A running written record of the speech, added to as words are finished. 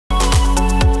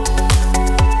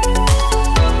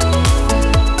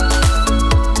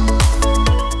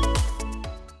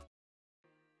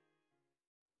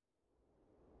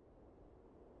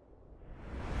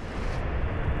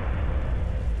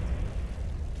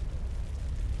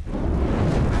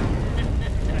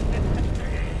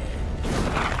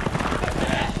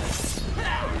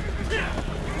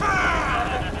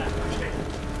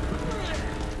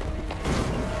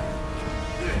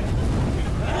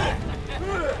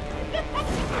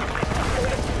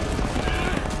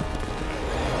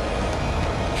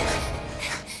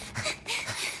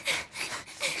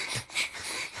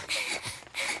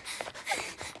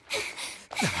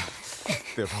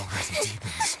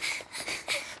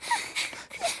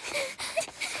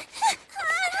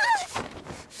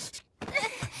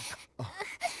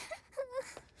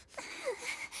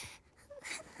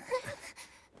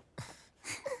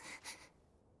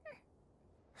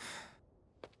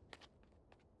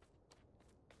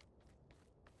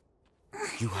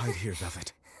You hide here,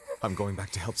 Velvet. I'm going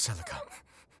back to help Celica.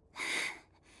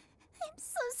 I'm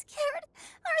so scared.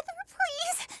 Arthur,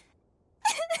 please.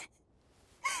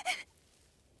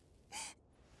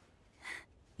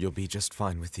 You'll be just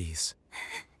fine with these.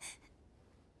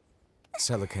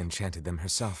 Celica enchanted them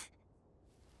herself.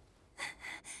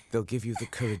 They'll give you the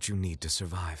courage you need to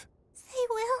survive. They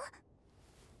will?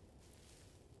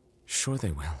 Sure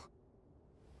they will.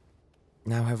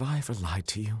 Now, have I ever lied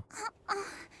to you?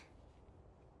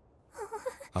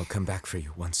 I'll come back for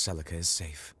you once Celica is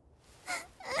safe.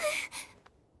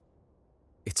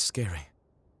 It's scary,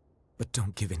 but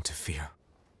don't give in to fear.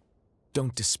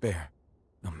 Don't despair,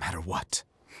 no matter what.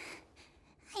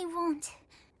 I won't.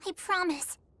 I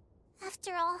promise.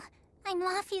 After all, I'm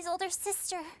Laffy's older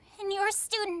sister, and your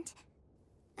student.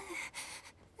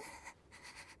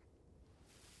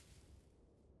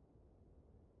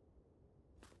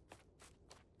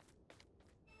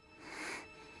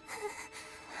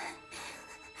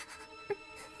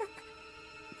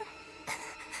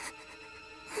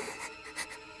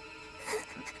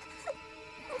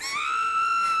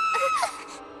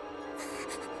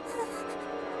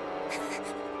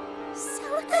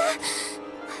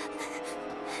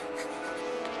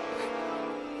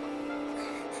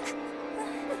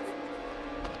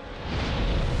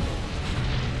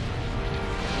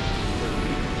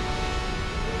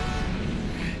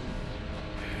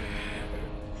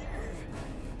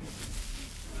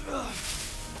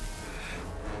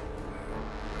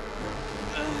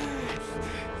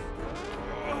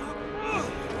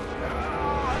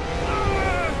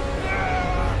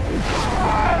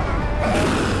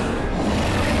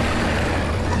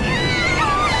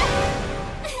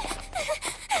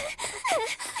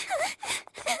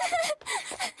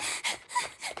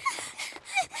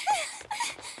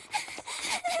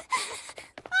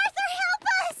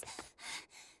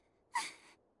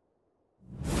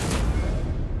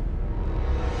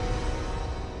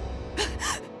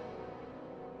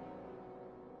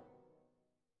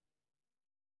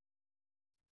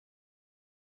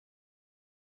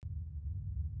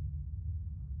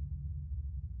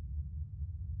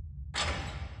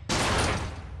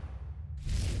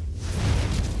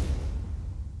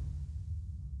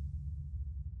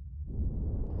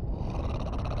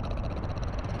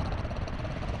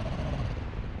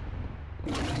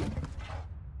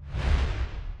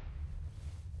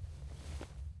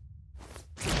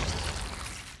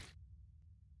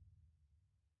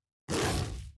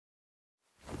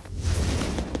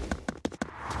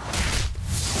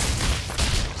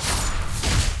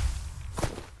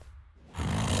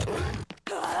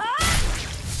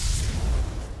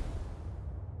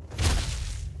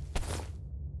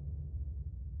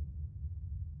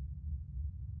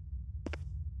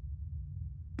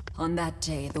 On that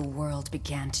day, the world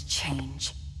began to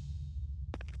change.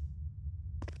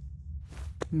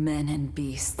 Men and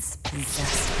beasts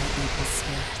possessed by evil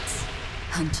spirits,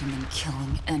 hunting and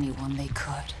killing anyone they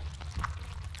could.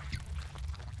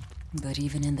 But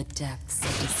even in the depths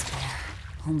of despair,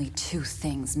 only two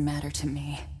things matter to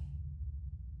me.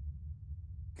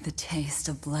 The taste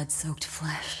of blood-soaked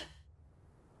flesh,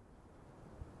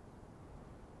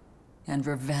 and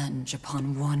revenge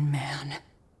upon one man.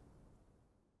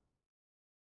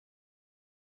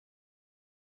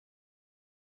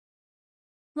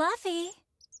 Laffy,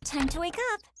 time to wake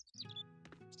up.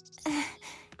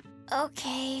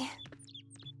 Okay.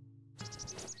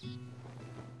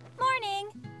 Morning.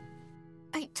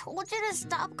 I told you to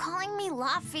stop calling me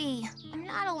Laffy. I'm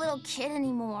not a little kid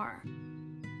anymore.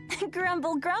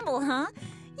 Grumble, grumble, huh?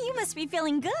 You must be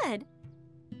feeling good.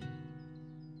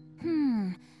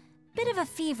 Bit of a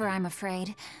fever, I'm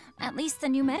afraid. At least the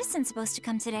new medicine's supposed to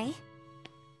come today.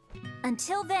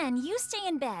 Until then, you stay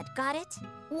in bed, got it?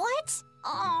 What?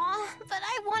 Aw, but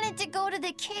I wanted to go to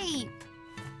the Cape.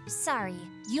 Sorry,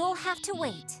 you'll have to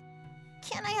wait.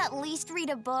 Can't I at least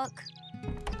read a book?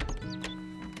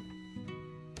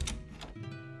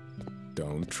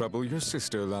 Don't trouble your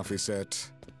sister, Laphicette.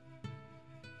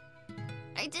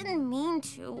 I didn't mean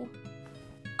to.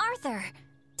 Arthur,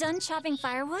 done chopping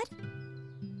firewood?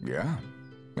 Yeah,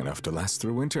 enough to last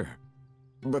through winter.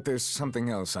 But there's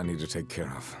something else I need to take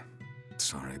care of.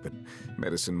 Sorry, but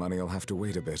medicine money'll have to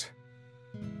wait a bit.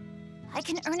 I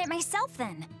can earn it myself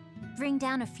then. Bring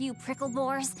down a few prickle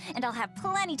boars, and I'll have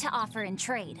plenty to offer in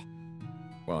trade.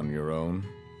 On your own?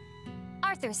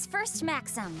 Arthur's first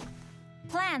maxim.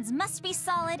 Plans must be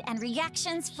solid and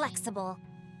reactions flexible.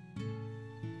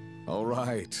 All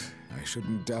right. I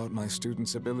shouldn't doubt my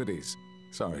students' abilities.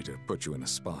 Sorry to put you in a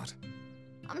spot.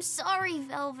 I'm sorry,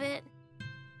 Velvet.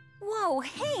 Whoa,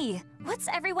 hey! What's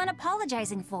everyone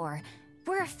apologizing for?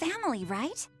 We're a family,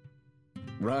 right?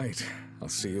 Right. I'll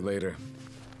see you later.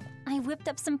 I whipped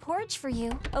up some porridge for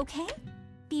you, okay?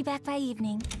 Be back by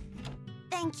evening.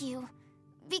 Thank you.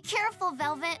 Be careful,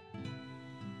 Velvet.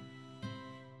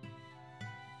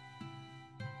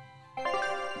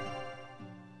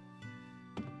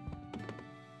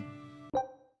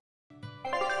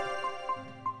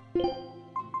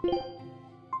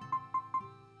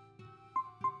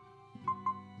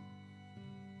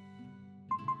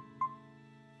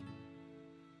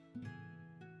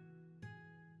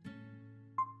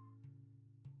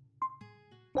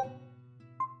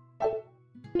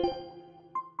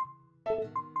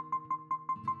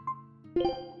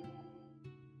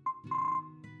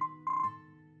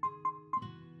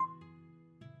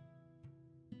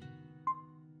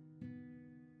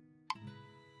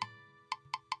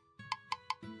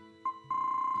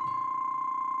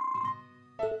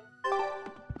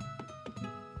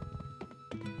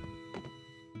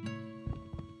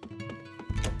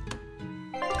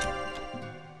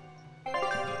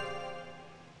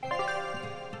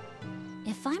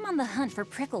 If I'm on the hunt for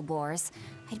prickle boars,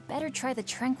 I'd better try the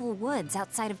tranquil woods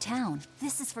outside of town.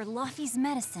 This is for Laufey's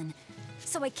medicine,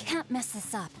 so I can't mess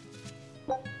this up.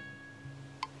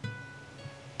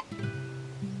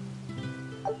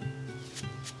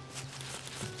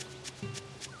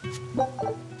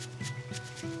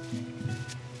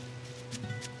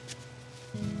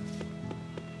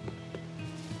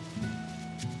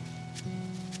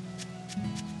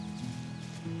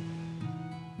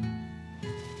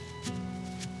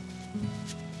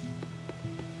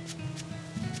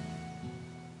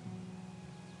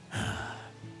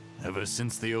 Ever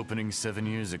since the opening 7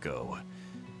 years ago,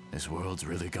 this world's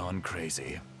really gone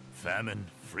crazy. Famine,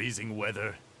 freezing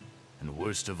weather, and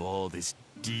worst of all, this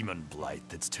demon blight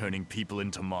that's turning people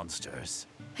into monsters.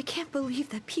 I can't believe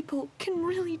that people can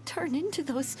really turn into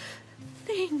those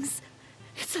things.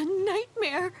 It's a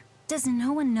nightmare. Does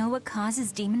no one know what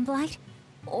causes demon blight?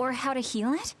 Or how to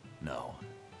heal it? No.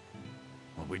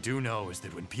 What we do know is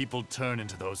that when people turn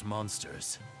into those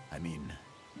monsters, I mean,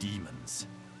 demons,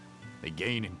 they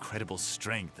gain incredible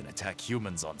strength and attack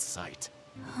humans on sight.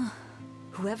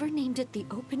 Whoever named it the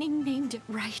opening named it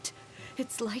right.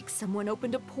 It's like someone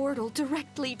opened a portal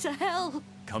directly to hell.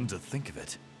 Come to think of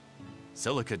it,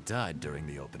 Celica died during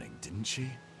the opening, didn't she?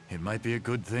 It might be a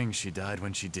good thing she died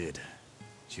when she did.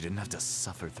 She didn't have to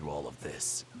suffer through all of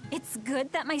this. It's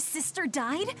good that my sister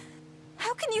died?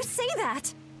 How can you say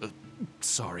that?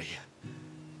 Sorry.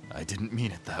 I didn't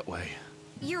mean it that way.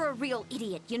 You're a real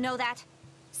idiot, you know that?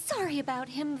 Sorry about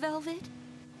him, Velvet.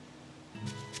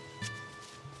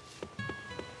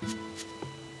 Hey,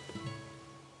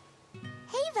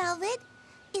 Velvet.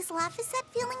 Is Laphicet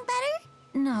feeling better?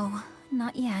 No,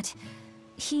 not yet.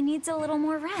 He needs a little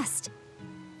more rest,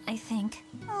 I think.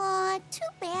 Aw, too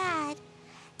bad.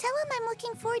 Tell him I'm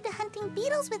looking forward to hunting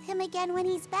beetles with him again when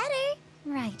he's better.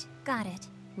 Right, got it.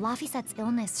 Laphicet's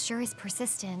illness sure is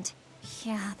persistent.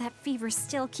 Yeah, that fever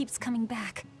still keeps coming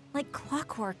back, like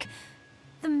clockwork.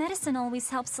 The medicine always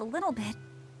helps a little bit,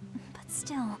 but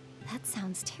still. That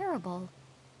sounds terrible.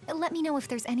 Let me know if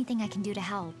there's anything I can do to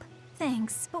help.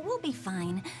 Thanks, but we'll be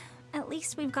fine. At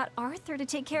least we've got Arthur to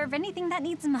take care of anything that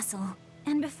needs muscle.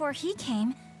 And before he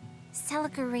came,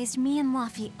 Celica raised me and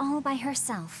Laufey all by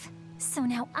herself. So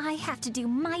now I have to do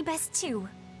my best too.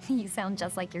 You sound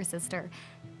just like your sister.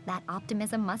 That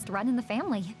optimism must run in the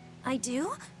family. I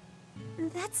do?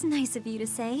 That's nice of you to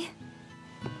say.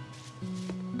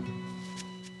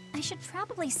 I should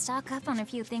probably stock up on a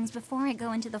few things before I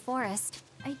go into the forest.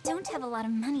 I don't have a lot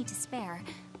of money to spare,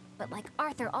 but like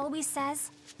Arthur always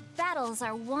says, battles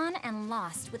are won and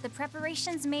lost with the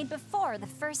preparations made before the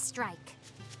first strike.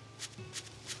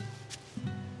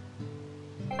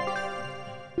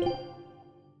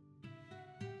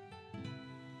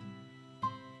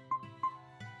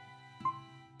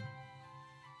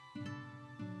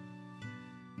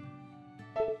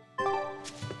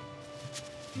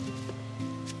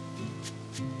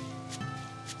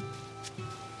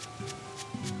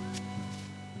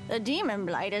 The demon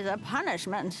blight is a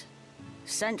punishment,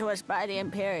 sent to us by the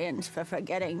Empyreans for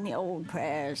forgetting the old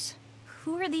prayers.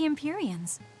 Who are the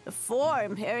Empyreans? The 4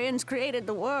 Empyreans created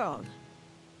the world.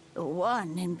 The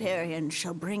 1 Empyrean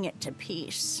shall bring it to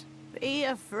peace. Be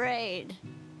afraid.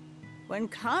 When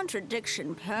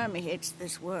contradiction permeates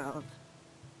this world,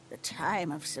 the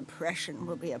time of suppression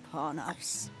will be upon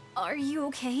us. Are you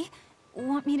okay?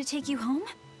 Want me to take you home?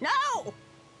 No!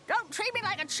 Don't treat me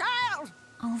like a child!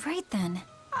 All right then.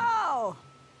 Oh,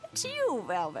 it's you,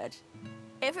 Velvet.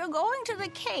 If you're going to the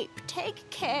Cape, take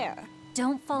care.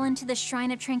 Don't fall into the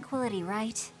Shrine of Tranquility,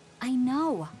 right? I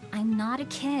know. I'm not a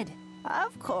kid.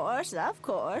 Of course, of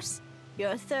course.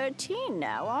 You're 13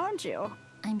 now, aren't you?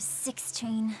 I'm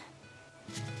 16.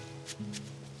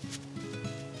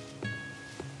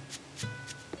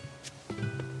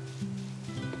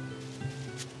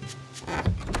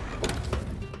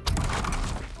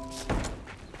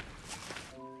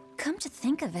 Come to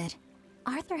think of it,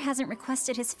 Arthur hasn't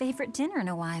requested his favorite dinner in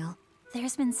a while.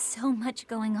 There's been so much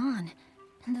going on,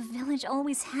 and the village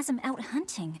always has him out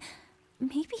hunting.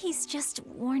 Maybe he's just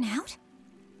worn out?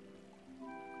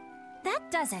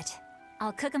 That does it.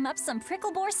 I'll cook him up some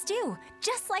prickle boar stew,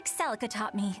 just like Celica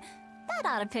taught me. That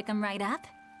ought to pick him right up.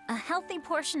 A healthy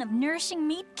portion of nourishing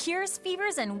meat cures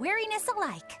fevers and weariness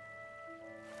alike.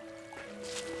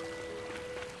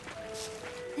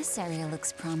 This area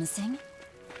looks promising.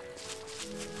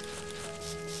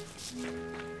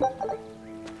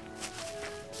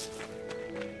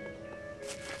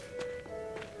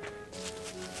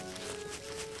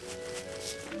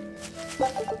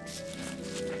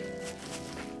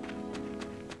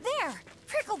 There!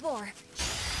 Prickle boar!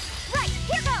 Right,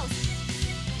 here goes!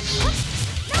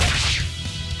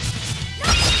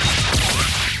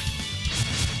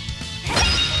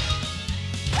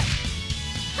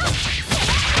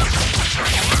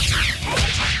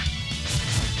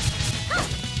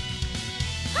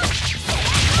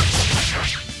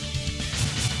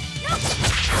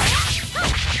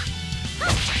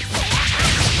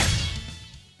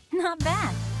 Not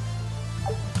bad.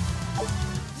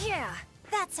 Yeah,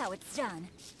 that's how it's done.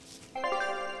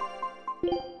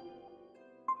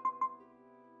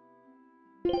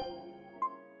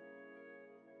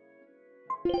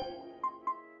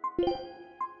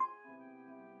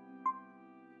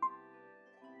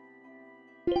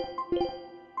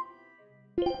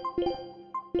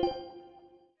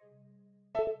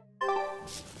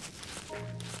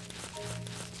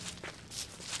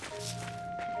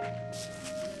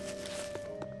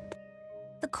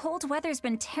 The cold weather's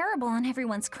been terrible on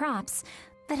everyone's crops,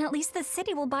 but at least the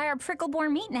city will buy our prickle boar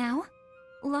meat now.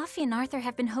 Luffy and Arthur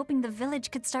have been hoping the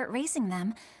village could start raising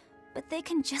them, but they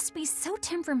can just be so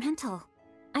temperamental.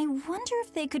 I wonder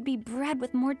if they could be bred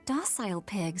with more docile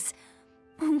pigs.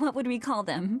 What would we call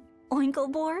them?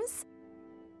 Oinkle boars?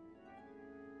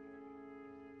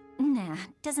 Nah,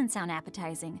 doesn't sound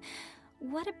appetizing.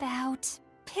 What about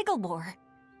Piggleboar?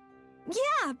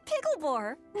 Yeah,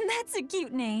 Piggleboar! That's a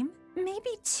cute name.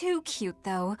 Maybe too cute,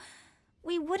 though.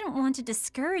 We wouldn't want to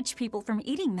discourage people from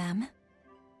eating them.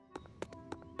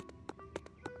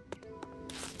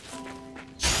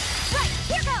 Right,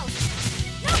 here goes!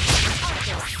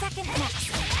 Arthur's second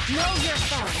next. Know your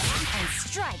foes and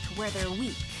strike where they're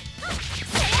weak.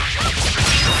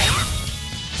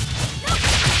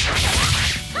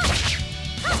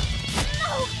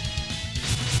 No!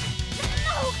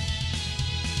 No!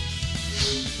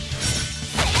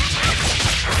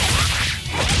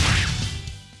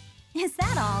 Is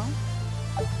that all?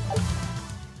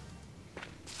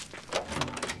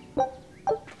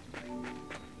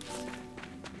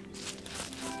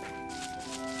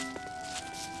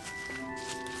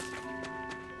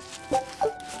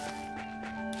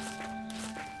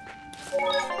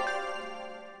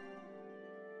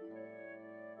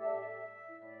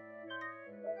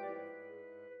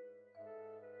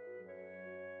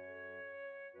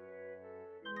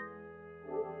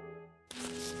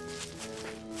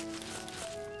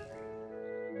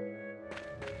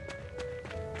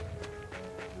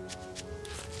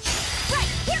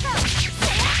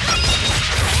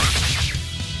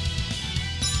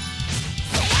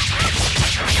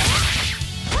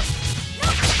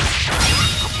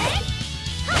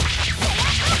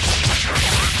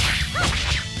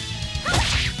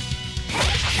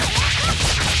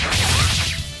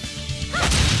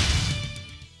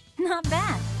 Not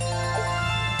bad.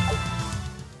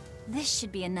 This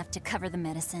should be enough to cover the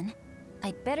medicine.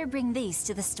 I'd better bring these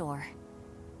to the store.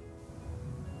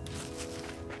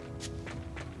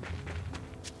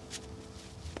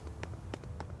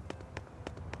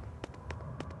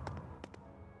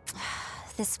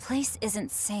 This place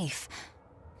isn't safe.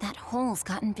 That hole's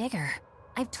gotten bigger.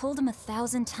 I've told them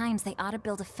 1,000 times they ought to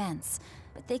build a fence,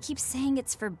 but they keep saying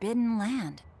it's forbidden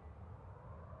land.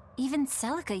 Even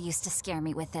Celica used to scare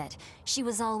me with it. She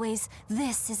was always,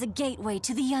 "This is a gateway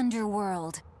to the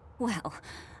underworld." Well,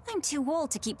 I'm too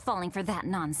old to keep falling for that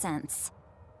nonsense.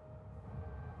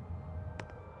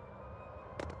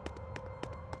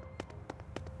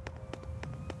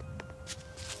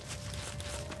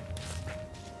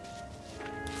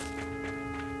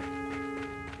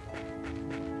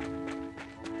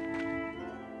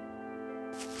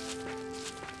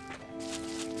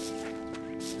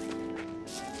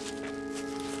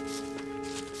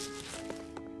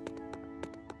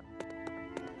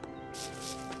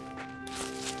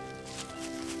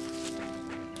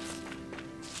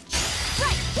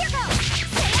 Right, here goes!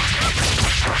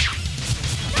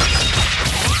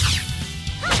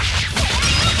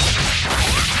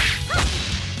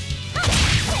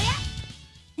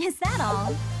 Is that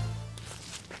all?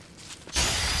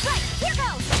 Right, here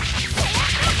goes!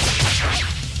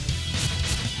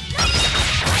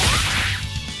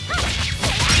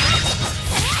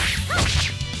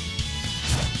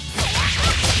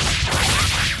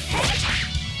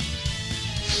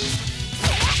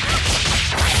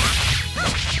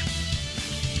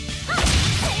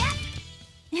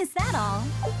 Is that all?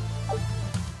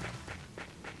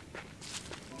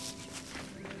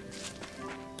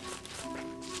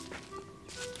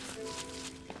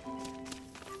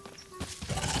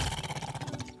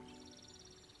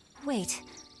 Wait,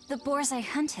 the boars I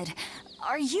hunted.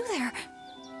 Are you there?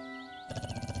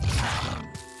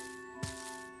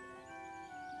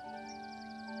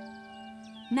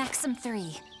 Maxim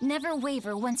 3. Never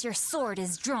waver once your sword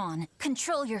is drawn.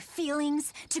 Control your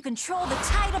feelings to control the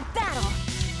tide of battle.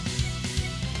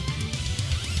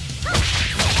 This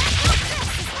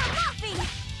is for Luffy!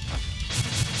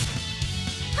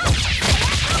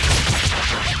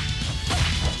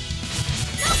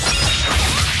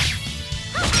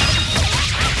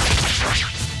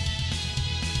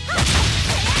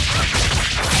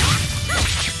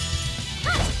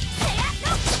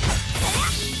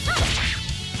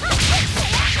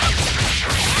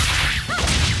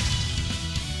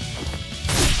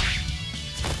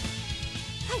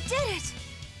 I did it!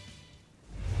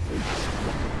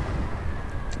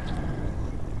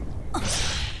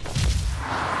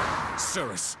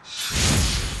 Cirrus!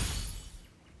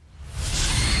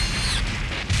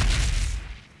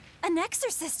 An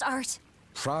exorcist art!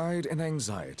 Pride and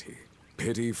anxiety,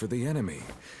 pity for the enemy,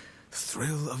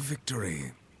 thrill of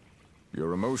victory.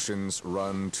 Your emotions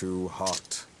run too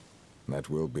hot. That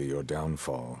will be your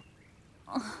downfall.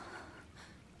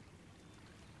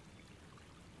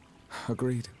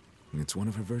 Agreed. It's one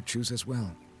of her virtues as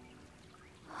well.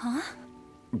 Huh?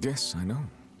 Yes, I know.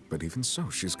 But even so,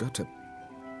 she's got to...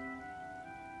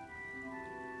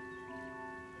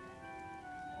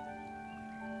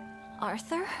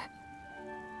 Arthur?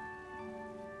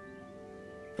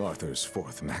 Arthur's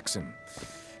fourth maxim.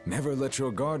 Never let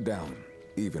your guard down,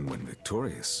 even when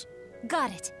victorious.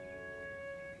 Got it.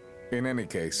 In any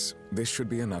case, this should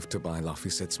be enough to buy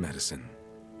Laphicette's medicine.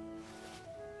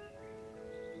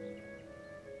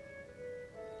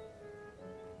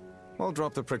 I'll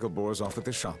drop the prickle boars off at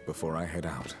the shop before I head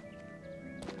out.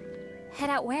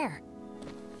 Head out where?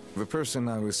 The person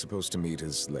I was supposed to meet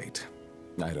is late.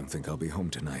 I don't think I'll be home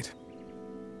tonight.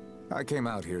 I came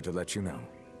out here to let you know.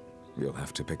 You'll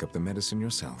have to pick up the medicine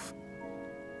yourself.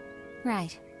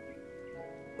 Right.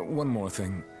 One more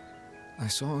thing. I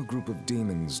saw a group of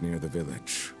demons near the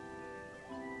village.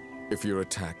 If you're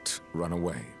attacked, run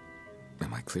away.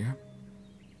 Am I clear?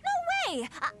 No way!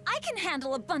 I can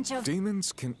handle a bunch of...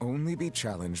 Demons can only be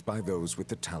challenged by those with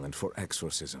the talent for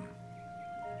exorcism.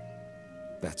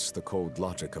 That's the cold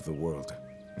logic of the world,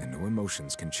 and no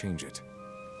emotions can change it.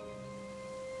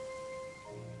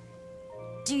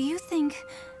 Do you think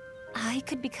I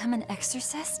could become an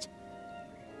exorcist?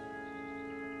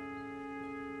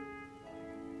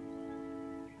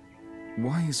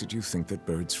 Why is it you think that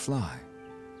birds fly?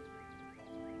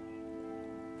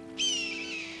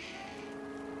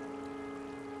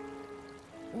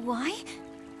 Why?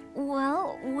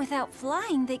 Well, without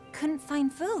flying, they couldn't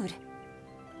find food.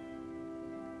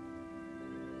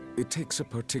 It takes a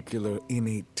particular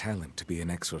innate talent to be an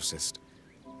exorcist.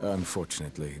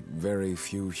 Unfortunately, very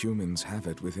few humans have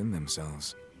it within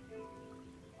themselves.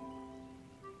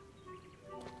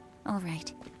 All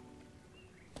right.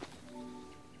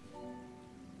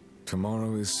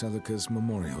 Tomorrow is Celica's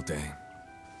Memorial Day.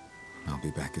 I'll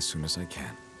be back as soon as I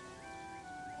can.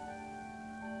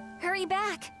 Hurry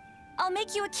back! I'll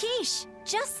make you a quiche,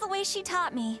 just the way she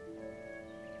taught me.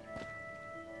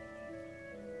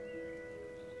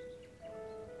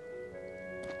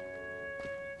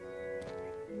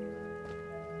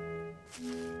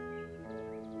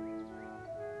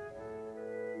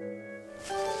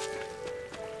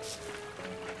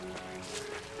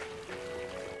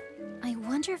 I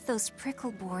wonder if those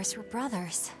prickle boars were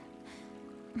brothers.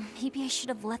 Maybe I should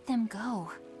have let them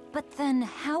go. But then,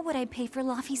 how would I pay for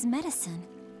Laffy's medicine?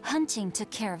 Hunting took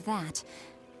care of that.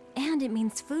 And it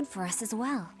means food for us as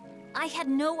well. I had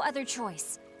no other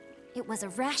choice. It was a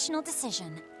rational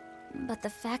decision. But the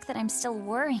fact that I'm still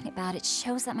worrying about it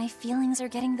shows that my feelings are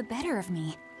getting the better of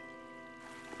me.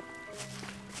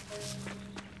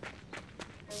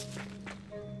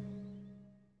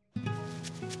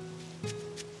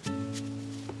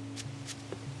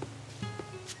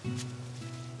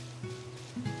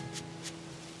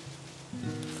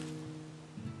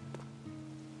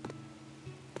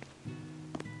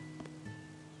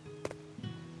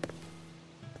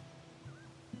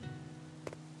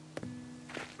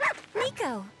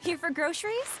 Nico, here for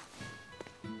groceries?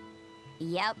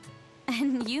 Yep.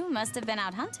 And you must have been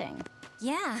out hunting.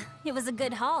 Yeah, it was a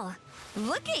good haul.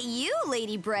 Look at you,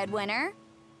 Lady Breadwinner.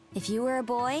 If you were a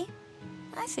boy,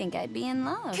 I think I'd be in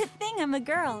love. Good thing I'm a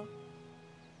girl.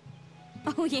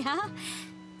 Oh, yeah?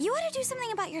 You ought to do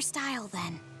something about your style,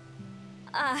 then.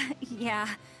 Yeah.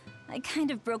 I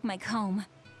kind of broke my comb.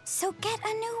 So get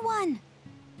a new one.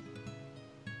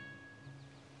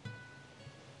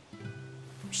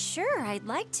 Sure, I'd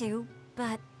like to,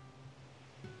 but...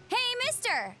 Hey,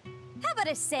 mister! How about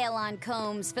a sale on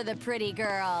combs for the pretty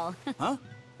girl? Huh?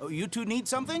 Oh, you two need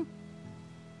something?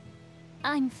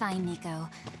 I'm fine, Nico.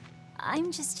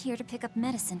 I'm just here to pick up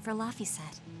medicine for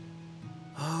Laphicet.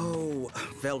 Oh,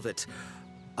 Velvet.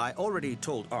 I already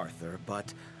told Arthur,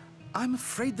 but I'm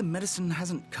afraid the medicine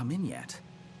hasn't come in yet.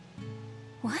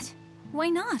 What? Why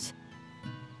not?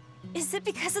 Is it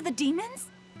because of the demons?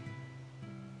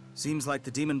 Seems like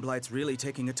the demon blight's really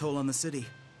taking a toll on the city.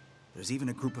 There's even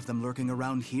a group of them lurking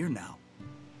around here now.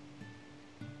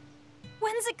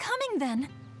 When's it coming, then?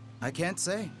 I can't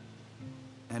say.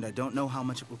 And I don't know how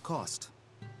much it will cost.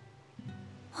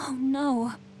 Oh,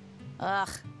 no. Ugh,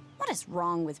 what is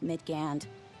wrong with Midgand?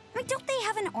 I mean, don't they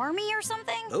have an army or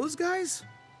something? Those guys?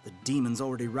 The demons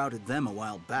already routed them a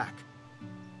while back.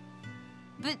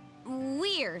 But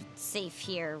we're safe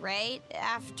here, right?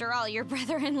 After all, your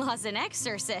brother-in-law's an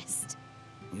exorcist.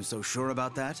 You so sure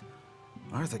about that?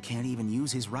 Arthur can't even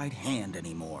use his right hand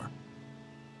anymore.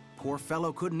 Poor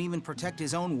fellow couldn't even protect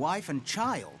his own wife and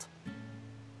child.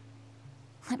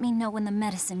 Let me know when the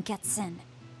medicine gets in.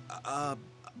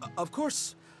 Of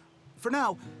course. For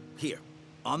now, here,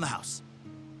 on the house.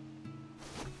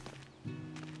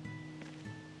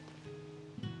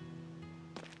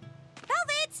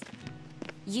 Velvet!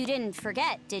 You didn't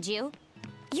forget, did you?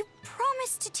 You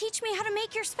promised to teach me how to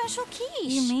make your special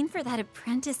quiche. You mean for that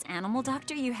apprentice animal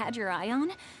doctor you had your eye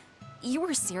on? You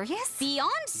were serious?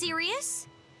 Beyond serious.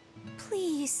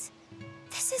 Please.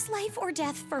 This is life or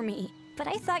death for me. But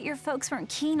I thought your folks weren't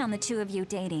keen on the two of you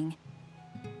dating.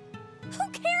 Who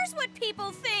cares what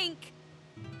people think?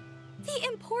 The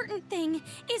important thing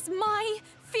is my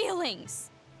feelings.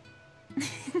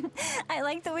 I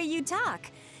like the way you talk.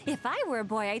 If I were a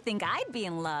boy, I think I'd be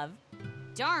in love.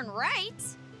 Darn right.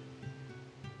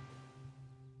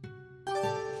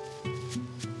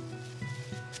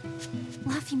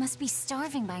 Luffy must be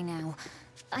starving by now.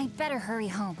 I'd better hurry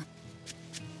home.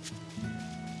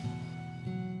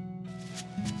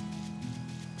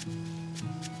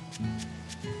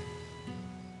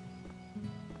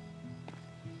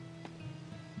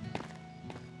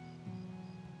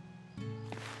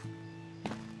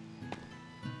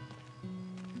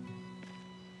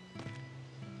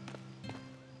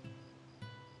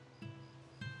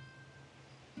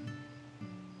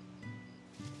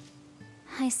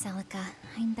 Hi, Celica.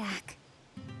 I'm back.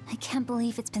 I can't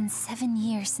believe it's been 7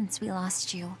 years since we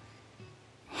lost you.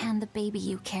 And the baby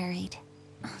you carried.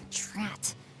 Oh,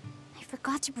 drat. I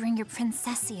forgot to bring your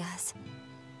princessias.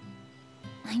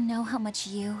 I know how much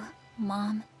you,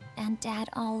 Mom, and Dad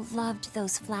all loved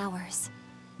those flowers.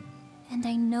 And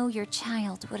I know your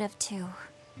child would have too.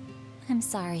 I'm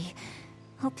sorry.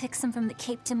 I'll pick some from the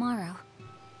Cape tomorrow.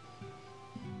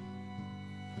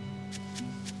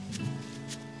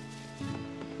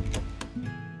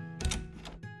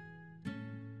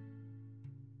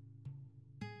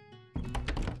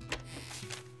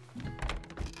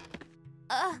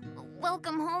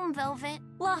 Welcome home, Velvet.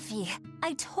 Luffy,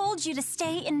 I told you to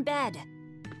stay in bed.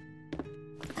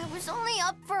 I was only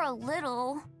up for a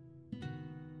little.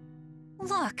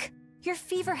 Look, your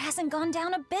fever hasn't gone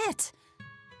down a bit.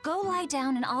 Go lie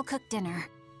down and I'll cook dinner.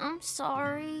 I'm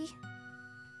sorry.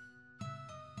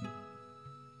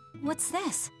 What's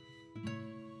this?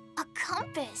 A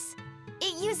compass.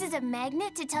 It uses a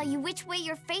magnet to tell you which way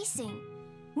you're facing.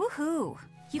 Woohoo!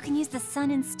 You can use the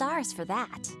sun and stars for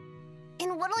that.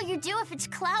 And what'll you do if it's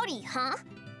cloudy, huh?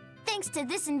 Thanks to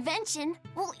this invention,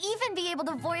 we'll even be able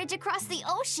to voyage across the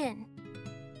ocean.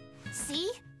 See?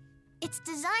 It's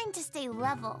designed to stay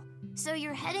level, so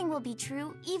your heading will be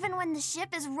true even when the ship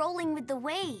is rolling with the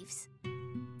waves.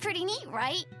 Pretty neat,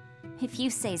 right? If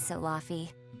you say so,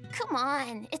 Luffy. Come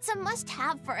on, it's a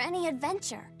must-have for any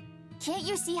adventure. Can't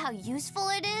you see how useful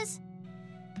it is?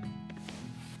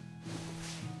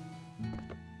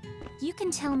 You can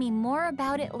tell me more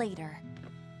about it later.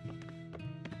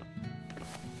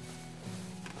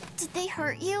 Did they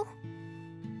hurt you?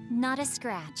 Not a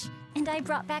scratch, and I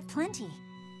brought back plenty.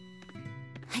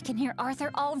 I can hear Arthur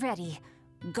already.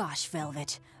 Gosh,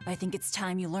 Velvet, I think it's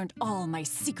time you learned all my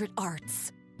secret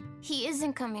arts. He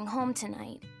isn't coming home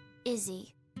tonight, is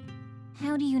he?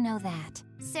 How do you know that?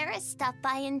 Sarah stopped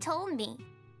by and told me.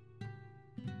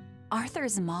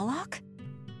 Arthur's Moloch?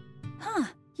 Huh,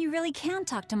 you really can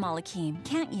talk to Malakim,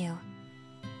 can't you?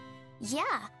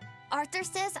 Yeah, Arthur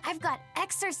says I've got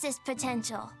exorcist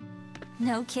potential.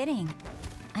 No kidding.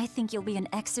 I think you'll be an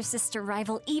exorcist to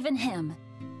rival even him.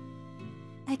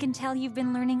 I can tell you've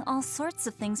been learning all sorts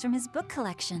of things from his book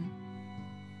collection.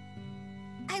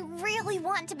 I really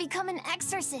want to become an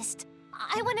exorcist.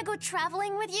 I want to go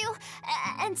traveling with you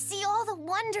and see all the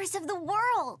wonders of the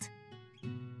world.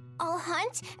 I'll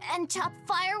hunt and chop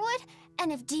firewood,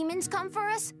 and if demons come for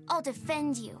us, I'll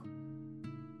defend you.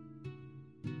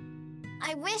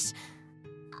 I wish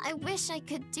I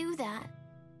could do that.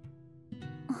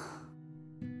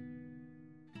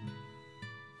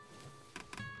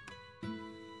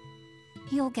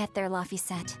 You'll get there,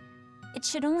 Laphicet. It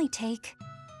should only take...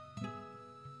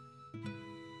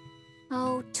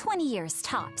 20 years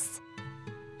tops.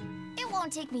 It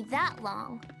won't take me that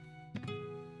long.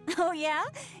 Oh yeah?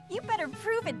 You better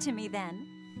prove it to me then.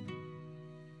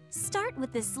 Start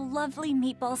with this lovely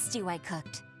meatball stew I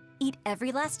cooked. Eat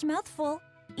every last mouthful,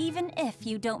 even if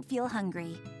you don't feel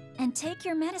hungry. And take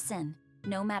your medicine,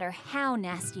 no matter how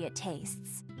nasty it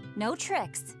tastes. No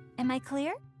tricks. Am I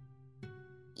clear?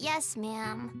 Yes,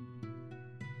 ma'am.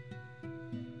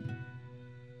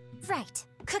 Right,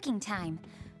 cooking time.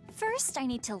 First, I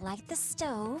need to light the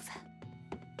stove.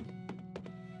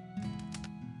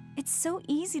 It's so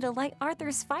easy to light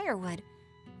Arthur's firewood.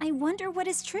 I wonder what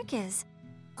his trick is.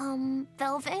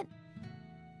 Velvet?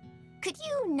 Could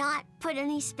you not put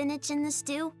any spinach in the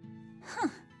stew? Huh.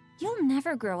 You'll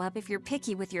never grow up if you're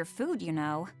picky with your food, you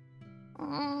know.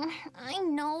 I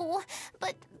know,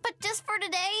 but just for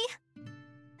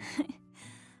today?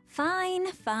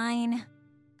 Fine, fine.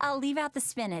 I'll leave out the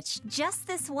spinach just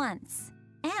this once.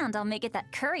 And I'll make it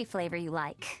that curry flavor you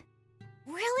like.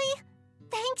 Really?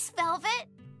 Thanks, Velvet.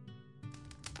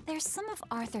 There's some of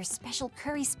Arthur's special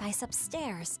curry spice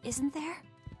upstairs, isn't there?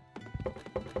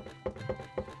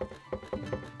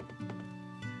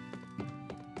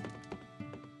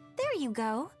 There you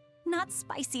go. Not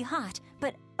spicy hot,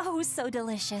 but oh so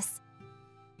delicious.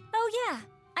 Oh yeah,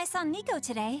 I saw Nico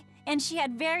today, and she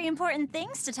had very important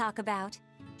things to talk about.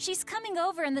 She's coming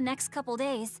over in the next couple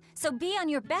days, so be on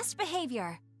your best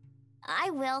behavior.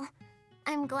 I will.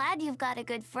 I'm glad you've got a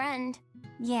good friend.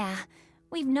 Yeah,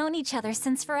 we've known each other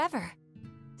since forever.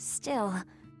 Still,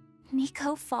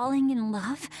 Nico falling in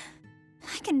love?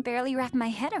 I can barely wrap my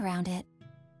head around it.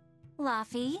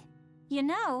 Laphi, you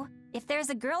know, if there's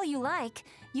a girl you like,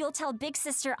 you'll tell Big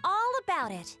Sister all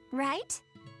about it, right?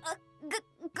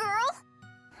 Girl?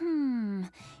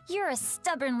 You're a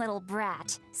stubborn little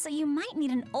brat, so you might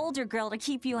need an older girl to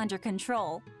keep you under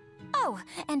control. Oh,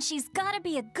 and she's gotta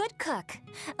be a good cook.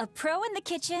 A pro in the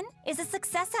kitchen is a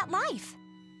success at life.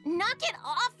 Knock it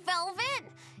off,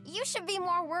 Velvet! You should be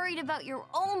more worried about your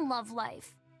own love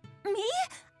life. Me?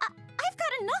 I've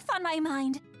got enough on my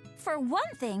mind. For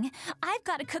one thing, I've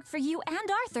got to cook for you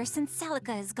and Arthur since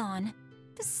Celica is gone.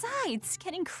 Besides,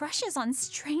 getting crushes on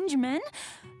strange men?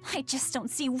 I just don't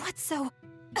see what's so...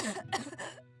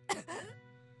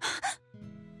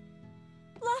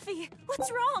 Laphi,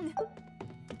 what's wrong?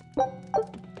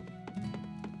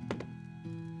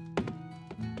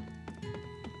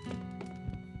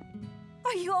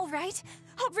 Are you all right?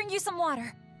 I'll bring you some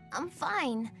water. I'm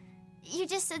fine. You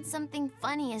just said something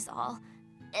funny is all,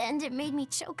 and it made me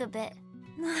choke a bit.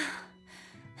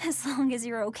 As long as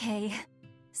you're okay.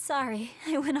 Sorry,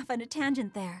 I went off on a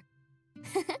tangent there.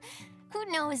 Who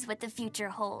knows what the future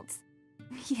holds?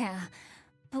 Yeah,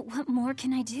 but what more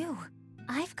can I do?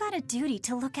 I've got a duty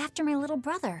to look after my little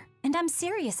brother, and I'm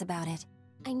serious about it.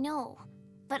 I know,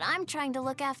 but I'm trying to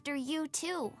look after you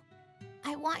too.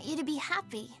 I want you to be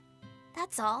happy.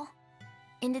 That's all.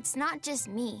 And it's not just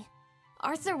me.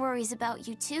 Arthur worries about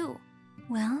you too.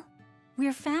 Well,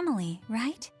 we're family,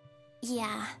 right?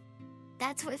 Yeah,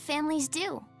 that's what families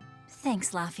do.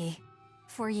 Thanks, Laphi.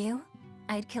 For you,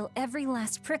 I'd kill every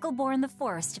last prickle boar in the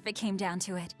forest if it came down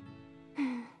to it.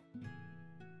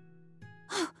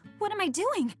 What am I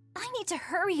doing? I need to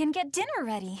hurry and get dinner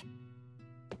ready.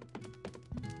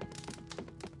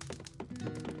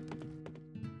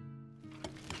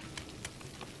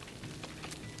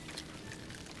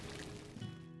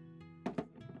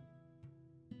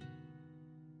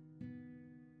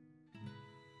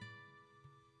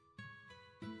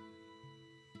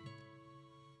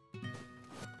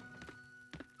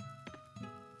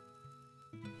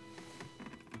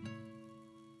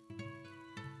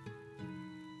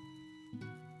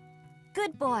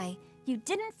 Good boy. You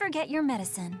didn't forget your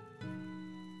medicine.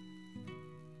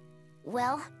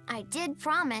 Well, I did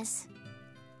promise.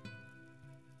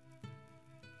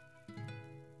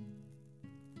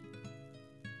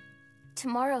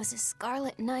 tomorrow's a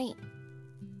scarlet night.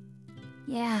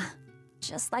 Yeah,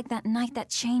 just like that night that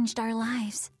changed our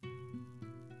lives.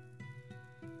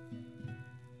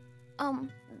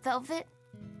 Velvet,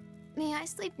 may I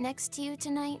sleep next to you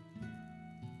tonight?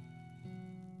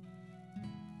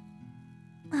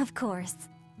 Of course.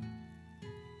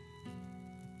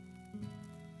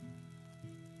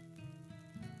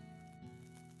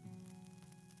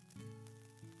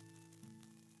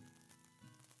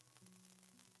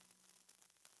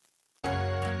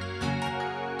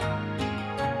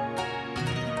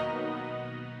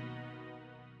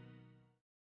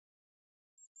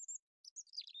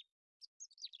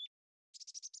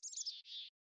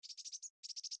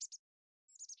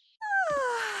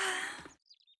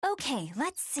 Okay,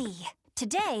 let's see.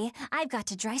 Today, I've got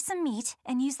to dry some meat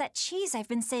and use that cheese I've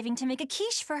been saving to make a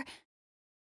quiche for...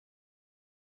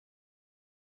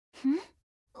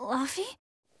 Luffy?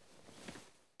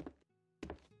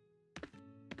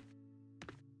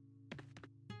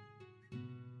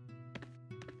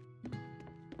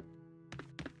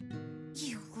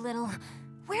 You little...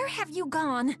 Where have you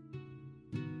gone?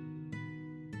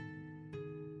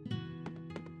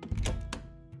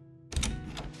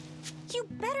 You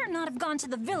better not have gone to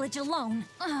the village alone.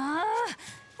 I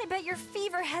bet your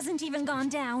fever hasn't even gone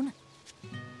down.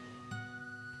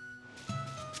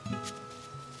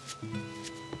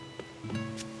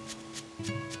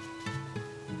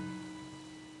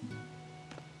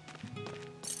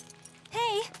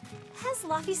 Hey, has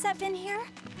Laphicet been here?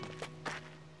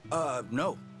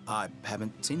 No. I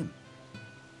haven't seen him.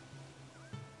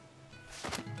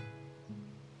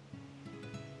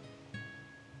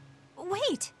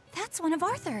 Wait, that's one of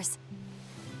Arthur's.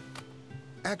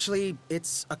 Actually,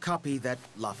 it's a copy that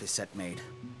Laphicet made.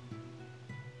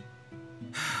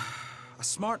 A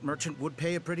smart merchant would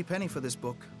pay a pretty penny for this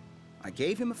book. I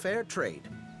gave him a fair trade.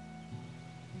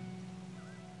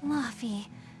 Laffy,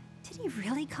 did he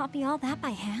really copy all that by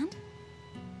hand?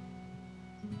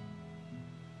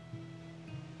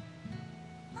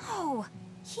 Oh,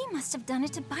 he must have done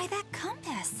it to buy that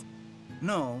compass.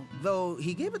 No, though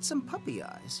he gave it some puppy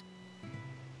eyes.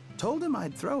 Told him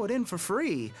I'd throw it in for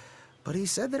free, but he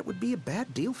said that it would be a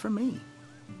bad deal for me.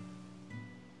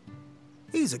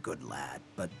 He's a good lad,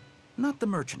 but not the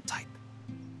merchant type.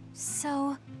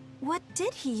 So, what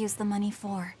did he use the money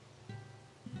for?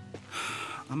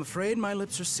 I'm afraid my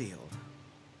lips are sealed.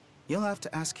 You'll have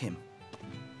to ask him.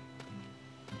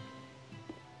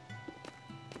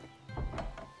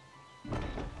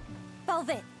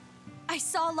 Velvet, I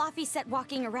saw Laphicet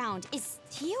walking around. Is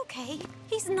he okay?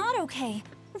 He's not okay.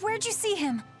 Where'd you see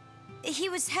him? He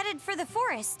was headed for the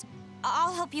forest.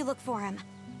 I'll help you look for him.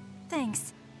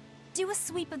 Thanks. Do a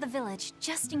sweep of the village,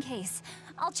 just in case.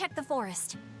 I'll check the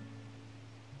forest.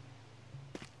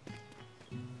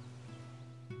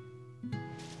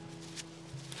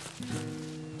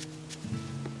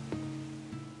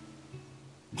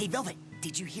 Hey, Velvet,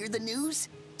 did you hear the news?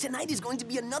 Tonight is going to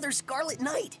be another Scarlet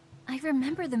Night. I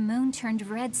remember the moon turned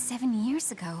red 7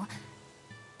 years ago.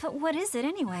 But what is it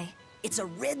anyway? It's a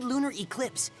red lunar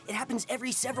eclipse. It happens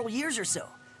every several years or so.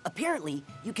 Apparently,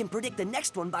 you can predict the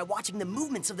next one by watching the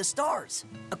movements of the stars.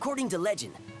 According to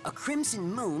legend, a crimson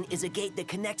moon is a gate that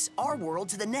connects our world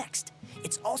to the next.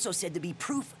 It's also said to be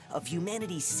proof of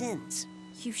humanity's sins.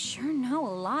 You sure know a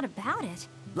lot about it.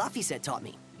 Laphicet taught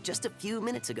me, just a few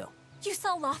minutes ago. You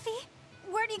saw Laffy?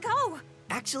 Where'd he go?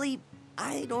 Actually,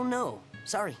 I don't know.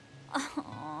 Sorry.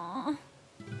 Aww.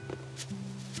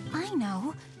 I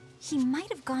know. He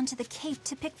might have gone to the cape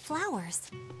to pick flowers.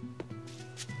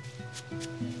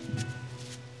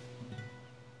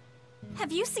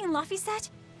 Have you seen Laphicet?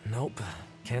 Nope.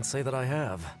 Can't say that I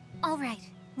have. All right.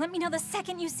 Let me know the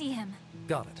second you see him.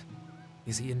 Got it.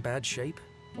 Is he in bad shape?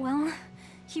 Well,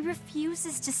 he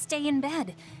refuses to stay in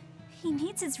bed. He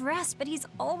needs his rest, but he's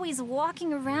always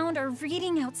walking around or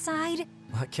reading outside.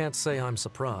 I can't say I'm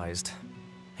surprised.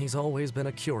 He's always been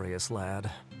a curious lad.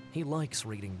 He likes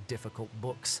reading difficult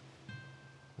books.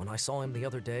 When I saw him the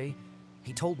other day,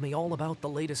 he told me all about the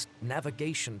latest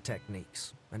navigation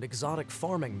techniques and exotic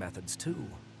farming methods, too.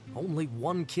 Only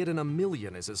one kid in a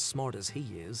million is as smart as he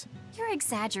is. You're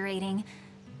exaggerating.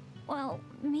 Well,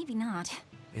 maybe not.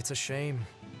 It's a shame.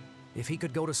 If he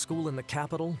could go to school in the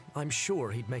capital, I'm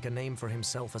sure he'd make a name for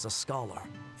himself as a scholar.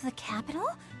 The capital?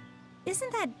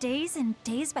 Isn't that days and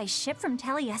days by ship from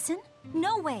Taliesin?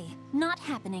 No way. Not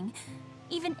happening.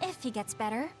 Even if he gets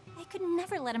better, I could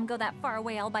never let him go that far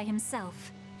away all by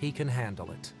himself. He can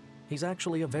handle it. He's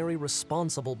actually a very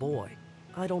responsible boy.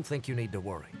 I don't think you need to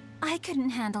worry. I couldn't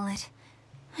handle it.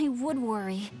 I would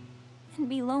worry. And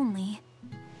be lonely.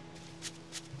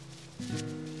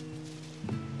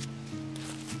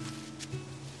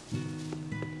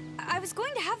 was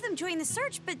going to have them join the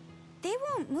search, but they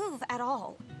won't move at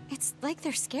all. It's like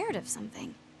they're scared of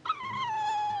something.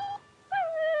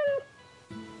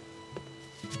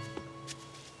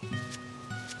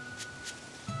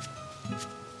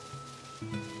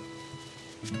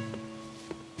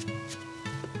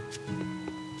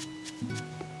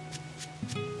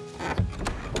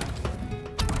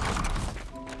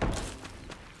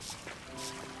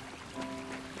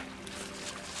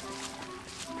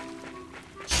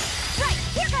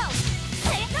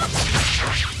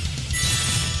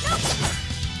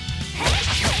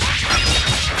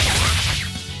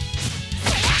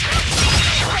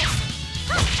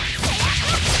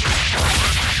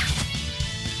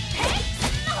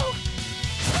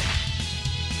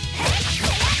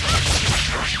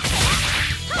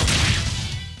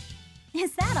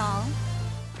 Is that all?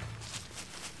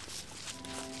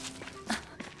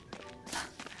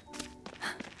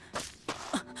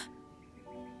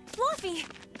 Fluffy!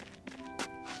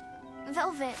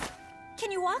 Velvet,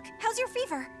 Can you walk? How's your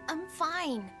fever? I'm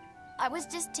fine. I was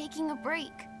just taking a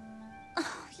break.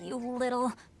 Oh, you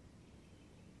little...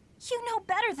 You know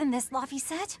better than this,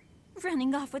 Laphicet.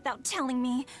 Running off without telling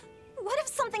me. What if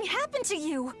something happened to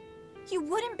you? You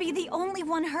wouldn't be the only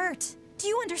one hurt. Do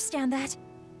you understand that?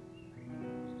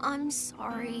 I'm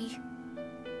sorry.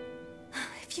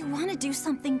 If you want to do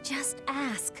something, just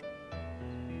ask.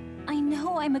 I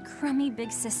know I'm a crummy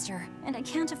big sister, and I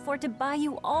can't afford to buy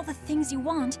you all the things you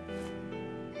want.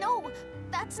 No,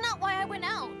 that's not why I went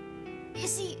out. You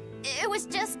see, it was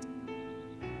just...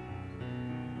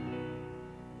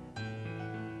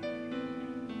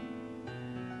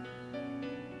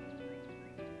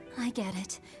 I get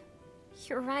it.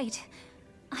 You're right.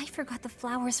 I forgot the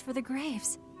flowers for the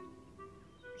graves.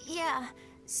 Yeah,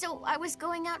 so I was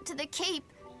going out to the Cape,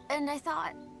 and I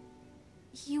thought...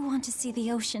 You want to see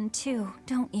the ocean too,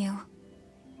 don't you?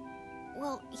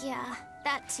 Well, yeah,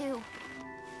 that too.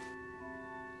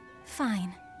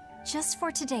 Fine. Just for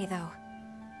today, though.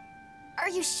 Are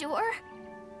you sure?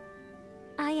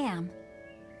 I am.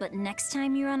 But next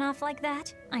time you run off like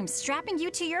that, I'm strapping you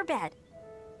to your bed.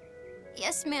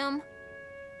 Yes, ma'am.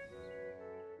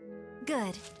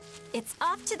 Good. It's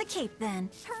off to the Cape, then.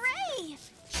 Hooray!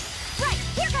 Right,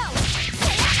 here goes!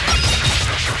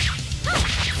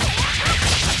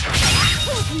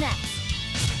 Who's next?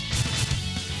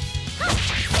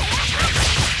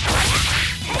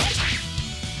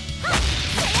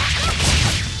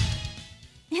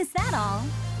 Is that all?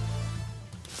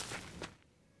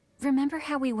 Remember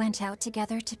how we went out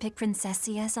together to pick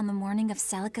princessias on the morning of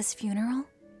Celica's funeral?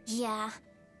 Yeah.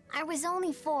 I was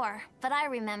only 4, but I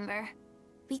remember.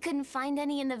 We couldn't find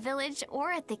any in the village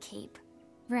or at the Cape.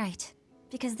 Right,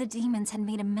 because the demons had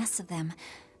made a mess of them.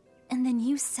 And then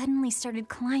you suddenly started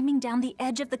climbing down the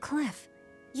edge of the cliff.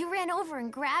 You ran over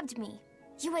and grabbed me.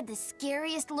 You had the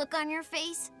scariest look on your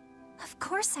face. Of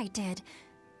course I did.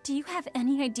 Do you have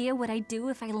any idea what I'd do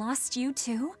if I lost you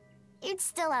too? You'd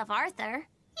still have Arthur.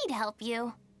 He'd help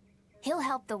you. He'll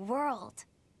help the world.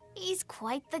 He's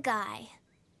quite the guy.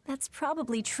 That's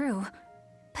probably true.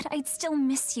 But I'd still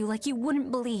miss you like you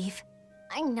wouldn't believe.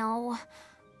 I know.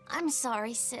 I'm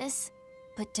sorry, sis.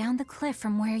 But down the cliff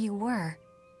from where you were,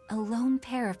 a lone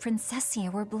pair of princessia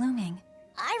were blooming.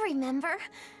 I remember.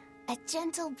 A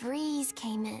gentle breeze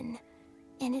came in,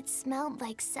 and it smelled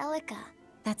like Celica.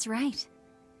 That's right.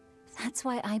 That's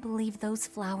why I believe those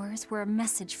flowers were a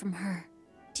message from her.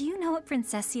 Do you know what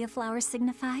princessia flowers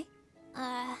signify?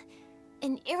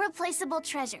 An irreplaceable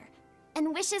treasure,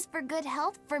 and wishes for good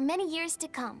health for many years to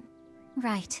come.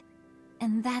 Right.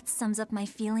 And that sums up my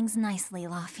feelings nicely,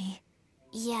 Laphi.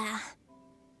 Yeah.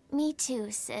 Me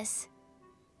too, sis.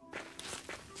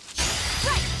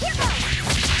 Right, here goes!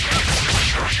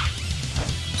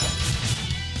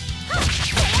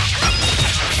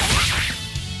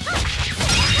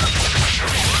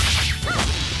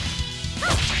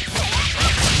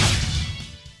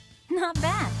 Not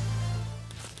bad.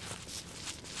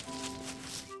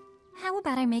 How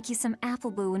about I make you some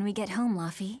apple boo when we get home,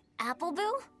 Laphi? Apple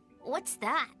boo? What's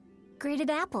that? Grated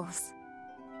apples.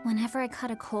 Whenever I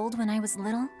caught a cold when I was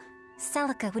little,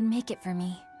 Celica would make it for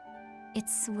me.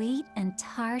 It's sweet and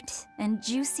tart and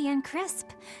juicy and crisp.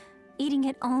 Eating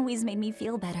it always made me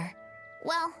feel better.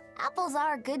 Well, apples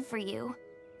are good for you.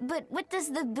 But what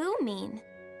does the boo mean?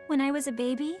 When I was a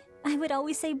baby, I would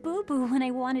always say boo-boo when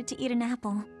I wanted to eat an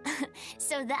apple.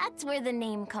 So that's where the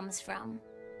name comes from.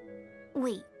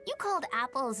 Wait, you called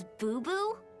apples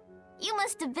boo-boo? You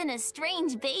must have been a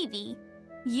strange baby.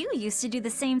 You used to do the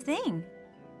same thing.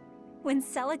 When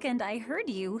Celica and I heard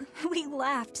you, we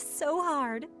laughed so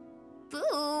hard.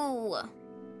 Boo!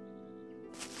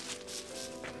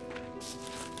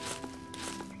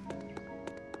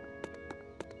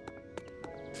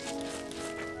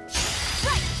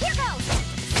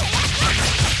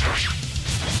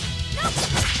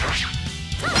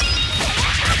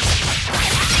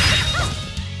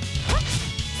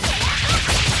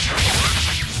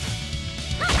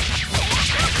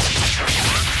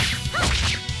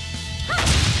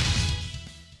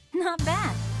 not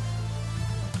bad.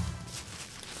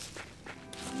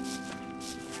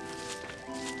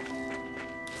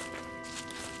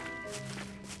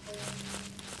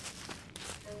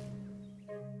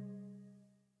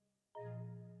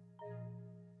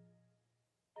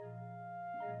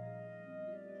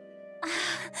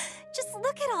 Just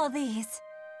look at all these.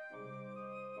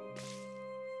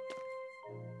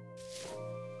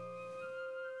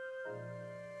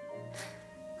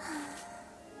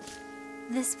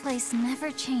 This place never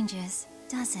changes,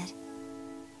 does it?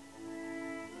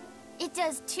 It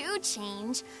does too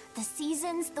change. The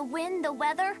seasons, the wind, the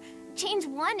weather. Change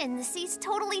one and the sea's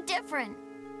totally different.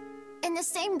 And the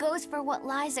same goes for what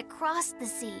lies across the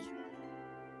sea.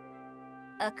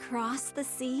 Across the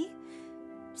sea?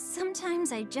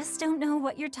 Sometimes I just don't know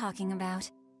what you're talking about.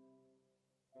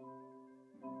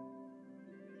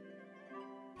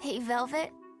 Hey,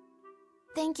 Velvet.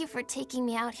 Thank you for taking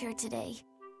me out here today.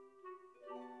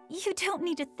 You don't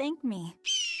need to thank me.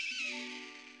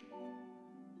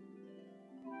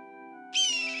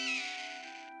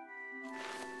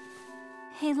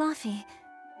 Hey, Luffy.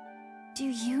 Do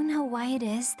you know why it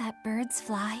is that birds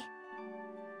fly?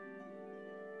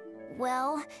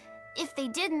 Well, if they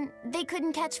didn't, they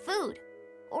couldn't catch food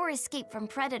or escape from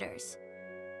predators.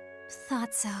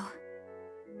 Thought so.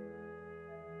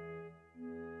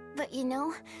 But you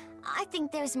know, I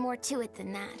think there's more to it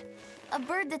than that. A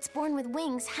bird that's born with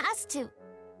wings has to...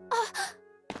 A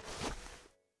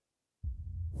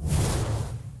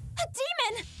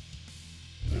demon!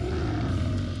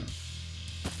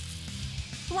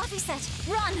 Luffy said,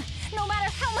 run! No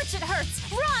matter how much it hurts,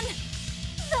 run!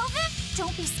 Velvet!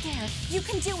 Don't be scared. You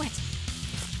can do it.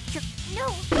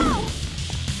 No, go!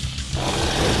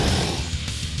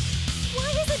 Why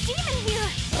is a demon here?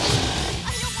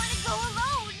 I don't want to go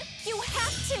alone! You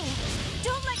have to!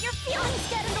 Don't let your feelings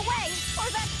get in the way, or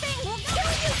that thing will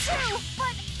kill you too!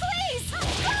 But please,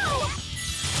 go!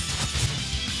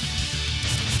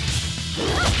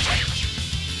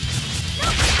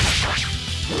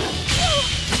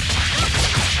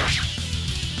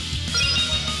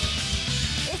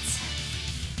 It's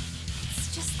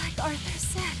just like Arthur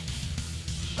said.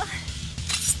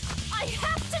 I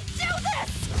have to do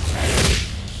this!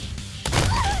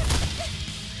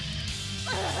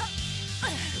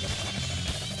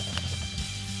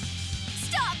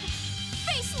 Stop!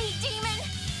 Face me, demon!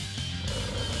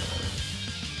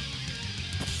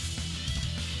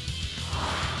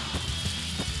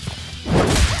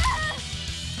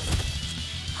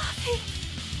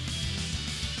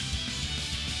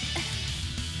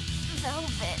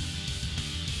 Velvet.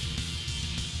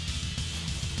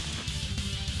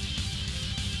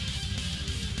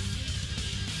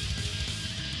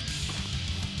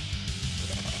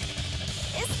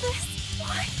 Is this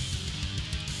why?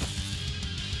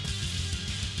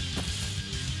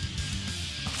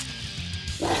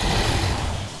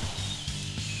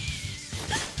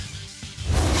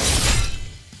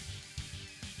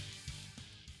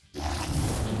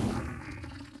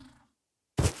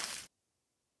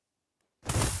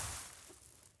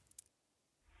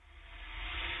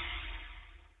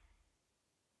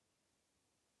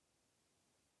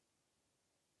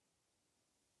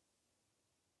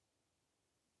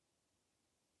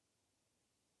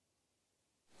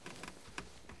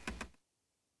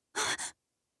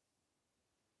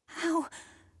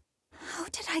 How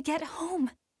did I get home?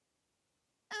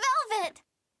 Velvet!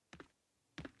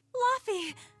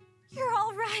 Luffy, you're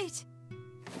all right.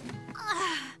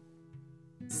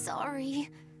 Sorry.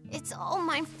 It's all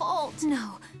my fault.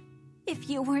 No, if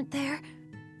you weren't there,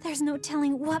 there's no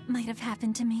telling what might have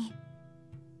happened to me.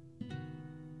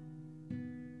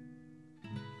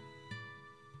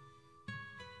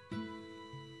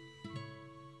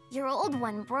 Your old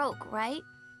one broke, right?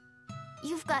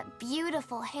 You've got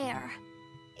beautiful hair.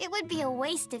 It would be a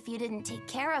waste if you didn't take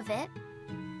care of it.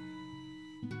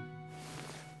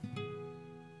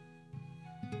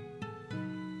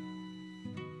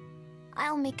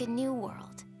 I'll make a new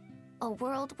world. A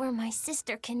world where my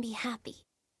sister can be happy.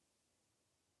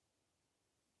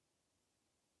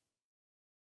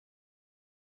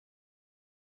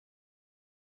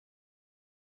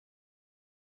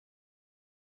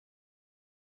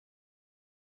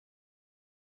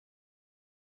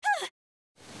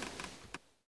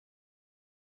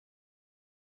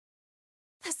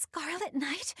 The Scarlet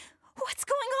Knight? What's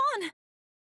going on?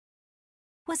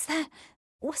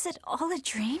 Was it all a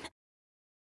dream?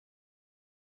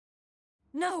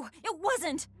 No, it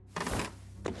wasn't!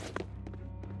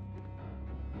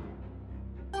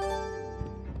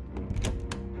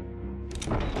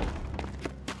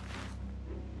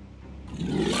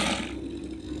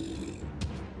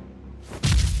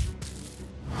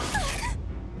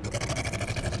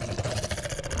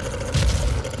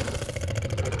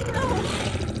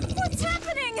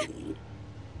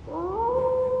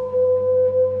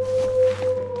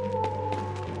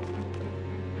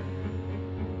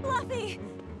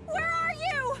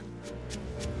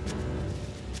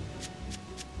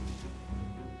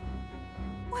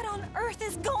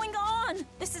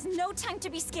 no time to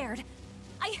be scared.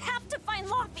 I have to find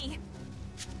Laufey.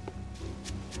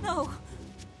 No.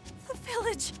 The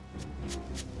village.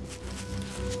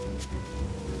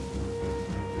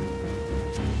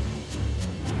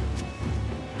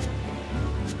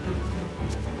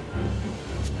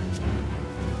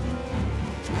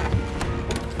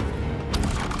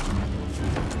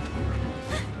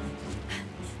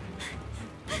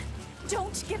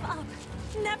 Don't give up.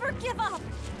 Never give up.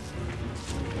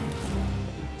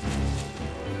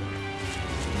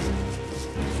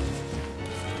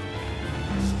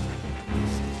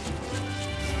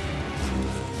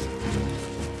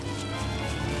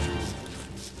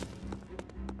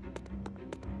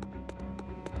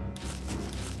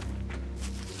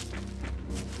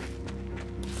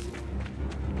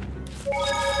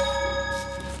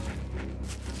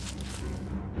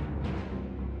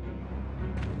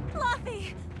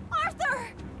 Laufey! Arthur!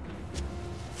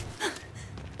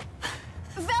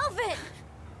 Velvet!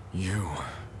 You.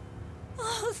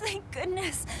 Oh, thank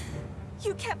goodness.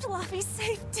 You kept Laufey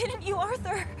safe, didn't you,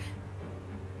 Arthur?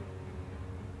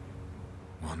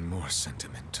 One more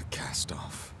sentiment to cast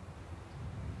off.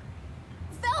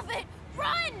 Velvet,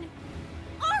 run!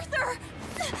 Arthur!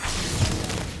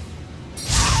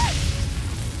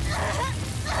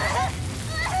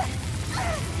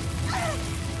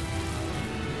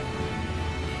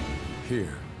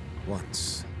 Here,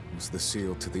 once, was the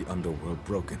seal to the underworld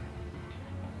broken.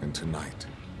 And tonight,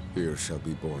 here shall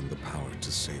be born the power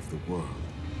to save the world.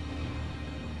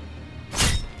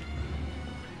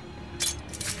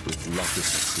 With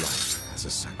Locus's life as a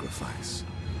sacrifice.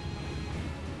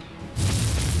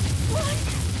 What?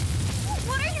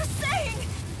 What are you saying?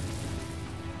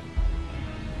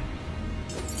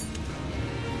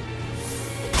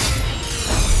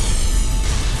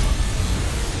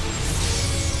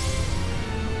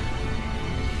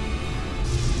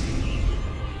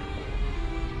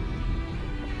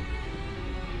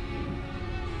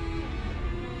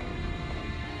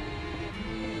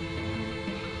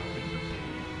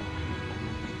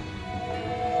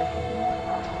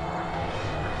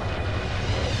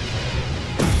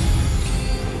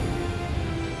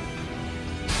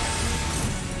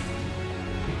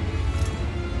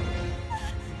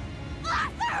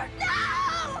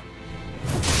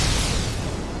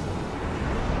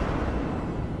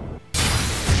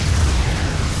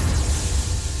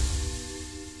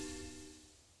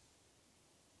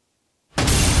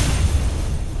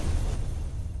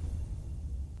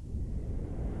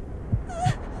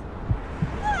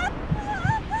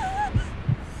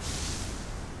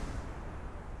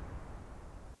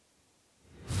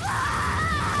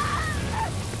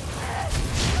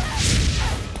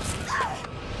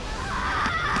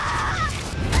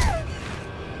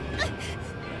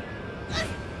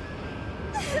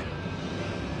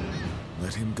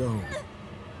 Let him go.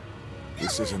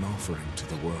 This is an offering to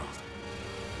the world.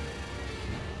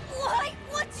 Why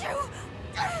would you?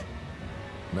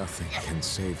 Nothing can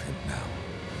save him now.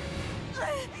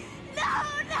 No,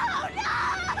 no,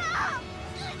 no!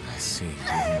 I see you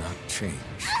will not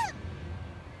change.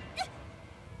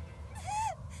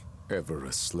 Ever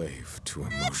a slave to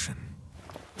emotion.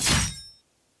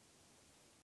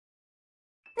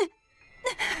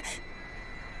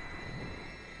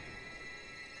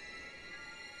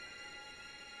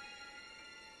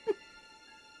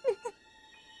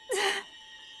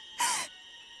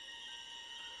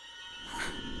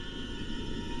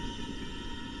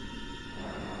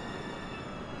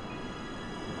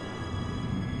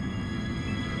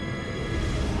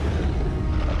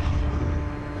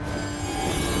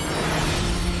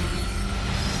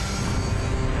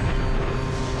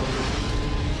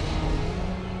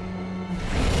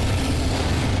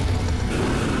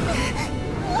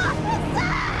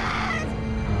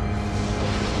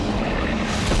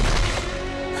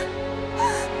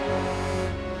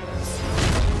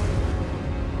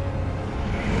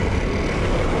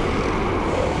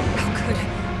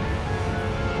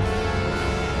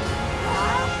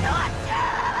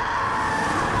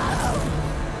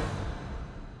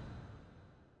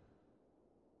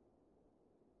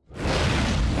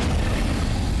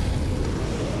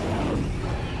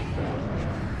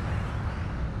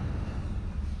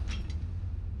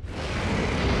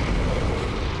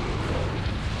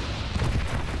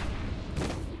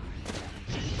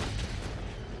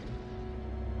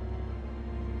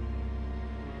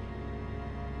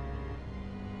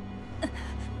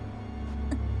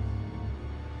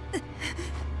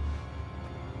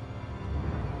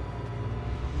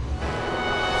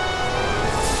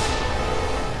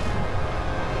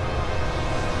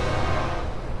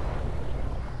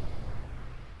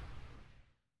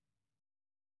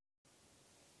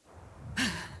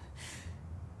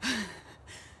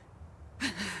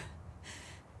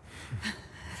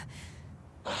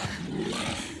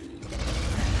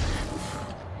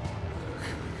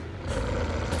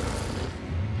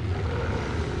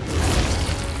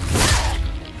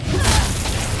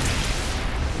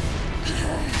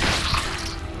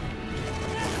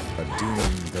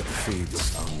 that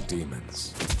feeds on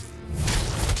demons.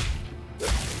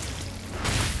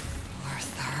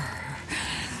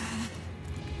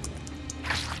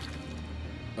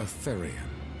 A Therian.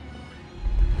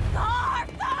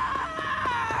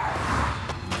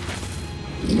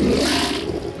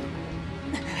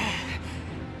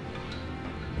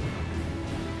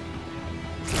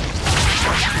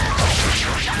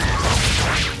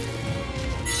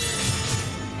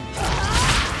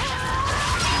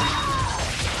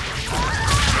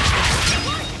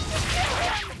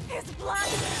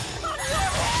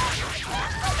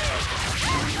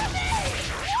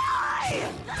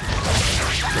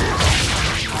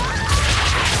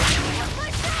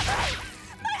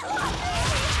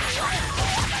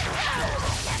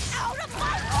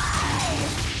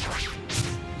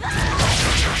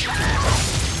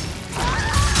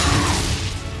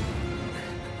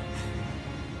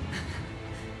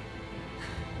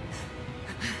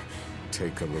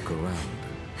 Take a look around.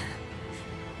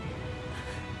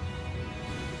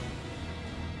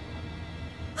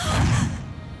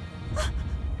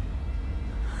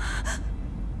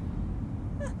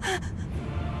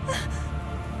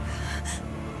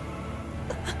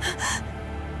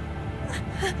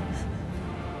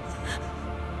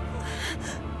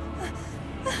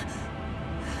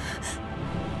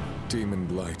 Demon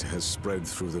blight has spread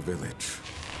through the village.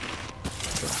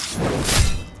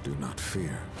 But do not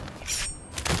fear.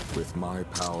 With my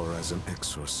power as an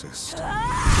exorcist,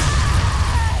 I,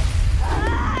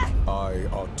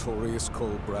 Artorius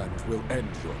Colbrand, will end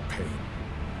your pain.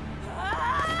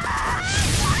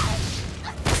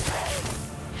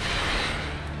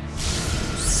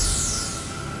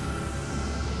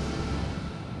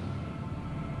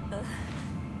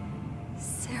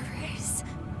 Ceres.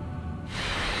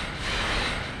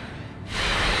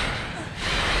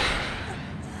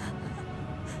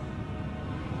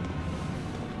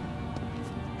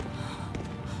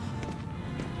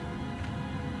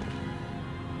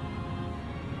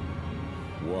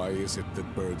 Why is it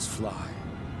that birds fly?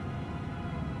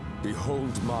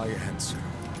 Behold my answer.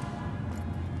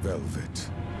 Velvet.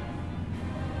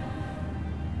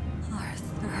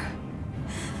 Arthur.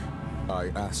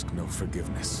 I ask no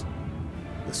forgiveness.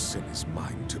 The sin is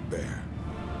mine to bear.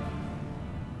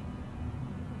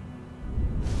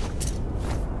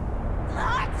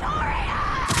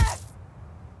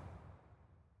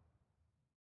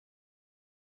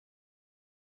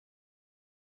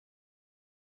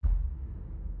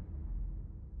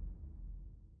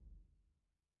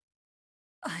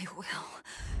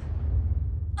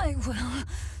 I will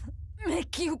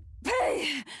make you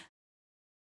pay!